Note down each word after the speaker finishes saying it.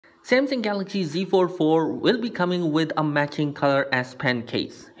Samsung Galaxy Z Fold 4 will be coming with a matching color S Pen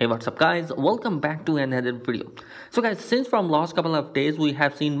case. Hey, what's up guys, welcome back to another video. So guys, since from last couple of days we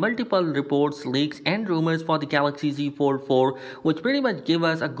have seen multiple reports, leaks and rumors for the Galaxy Z Fold 4, which pretty much give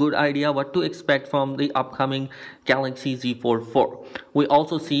us a good idea what to expect from the upcoming Galaxy Z Fold 4. We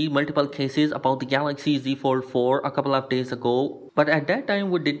also see multiple cases about the Galaxy Z Fold 4 a couple of days ago, but at that time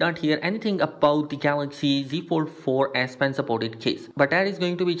we did not hear anything about the Galaxy Z Fold 4 S Pen supported case. But that is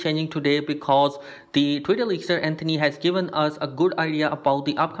going to be changing today because the Twitter leakster Anthony has given us a good idea about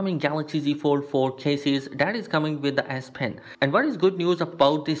the upcoming Galaxy Z Fold 4 cases that is coming with the S Pen. And what is good news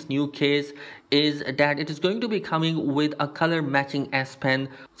about this new case is that it is going to be coming with a color matching S Pen.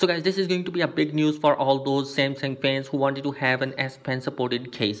 So guys, this is going to be a big news for all those Samsung fans who wanted to have an S Pen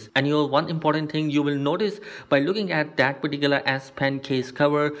supported case. And one important thing you will notice by looking at that particular S Pen case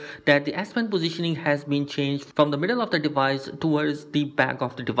cover, that the S Pen positioning has been changed from the middle of the device towards the back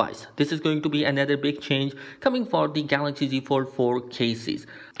of the device. This is going to be another big change coming for the Galaxy Z Fold 4 cases.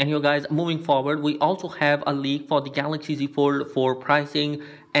 And guys, moving forward, we also have a leak for the Galaxy Z Fold 4 pricing.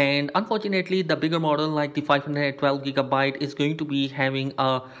 And unfortunately, the bigger model like the 512GB is going to be having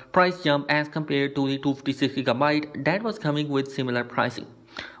a price jump as compared to the 256GB that was coming with similar pricing.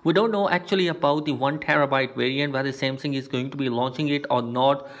 We don't know actually about the 1TB variant, whether Samsung is going to be launching it or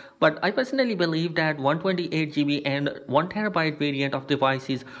not. But I personally believe that 128GB and 1TB variant of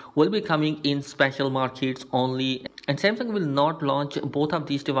devices will be coming in special markets only. And Samsung will not launch both of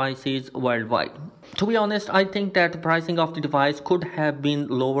these devices worldwide. To be honest, I think that the pricing of the device could have been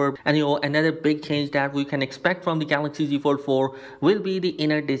lower. And another big change that we can expect from the Galaxy Z Fold 4 will be the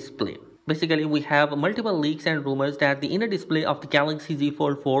inner display. Basically, we have multiple leaks and rumors that the inner display of the Galaxy Z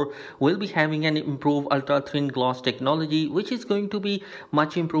Fold 4 will be having an improved ultra thin gloss technology, which is going to be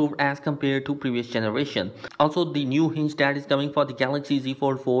much improved as compared to previous generation. Also, the new hinge that is coming for the Galaxy Z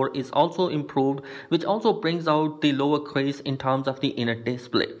Fold 4 is also improved, which also brings out the lower crease in terms of the inner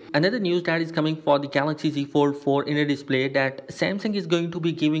display. Another news that is coming for the Galaxy Z Fold 4 inner display, that Samsung is going to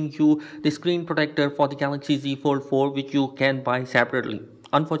be giving you the screen protector for the Galaxy Z Fold 4, which you can buy separately.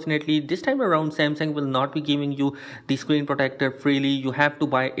 Unfortunately, this time around Samsung will not be giving you the screen protector freely. You have to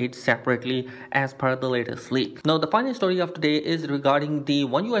buy it separately as per the latest leak. Now, the final story of today is regarding the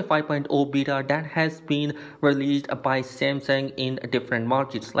One UI 5.0 beta that has been released by Samsung in different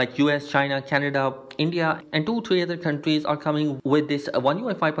markets like US, China, Canada, India, and 2-3 other countries are coming with this One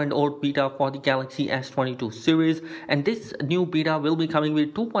UI 5.0 beta for the Galaxy S22 series. And this new beta will be coming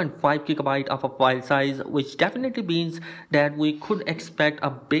with 2.5GB of a file size, which definitely means that we could expect a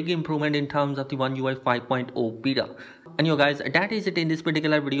big improvement in terms of the One UI 5.0 beta. And guys, that is it in this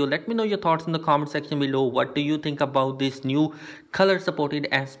particular video. Let me know your thoughts in the comment section below. What do you think about this new color supported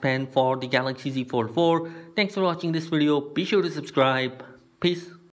S Pen for the Galaxy Z Fold 4? Thanks for watching this video. Be sure to subscribe. Peace.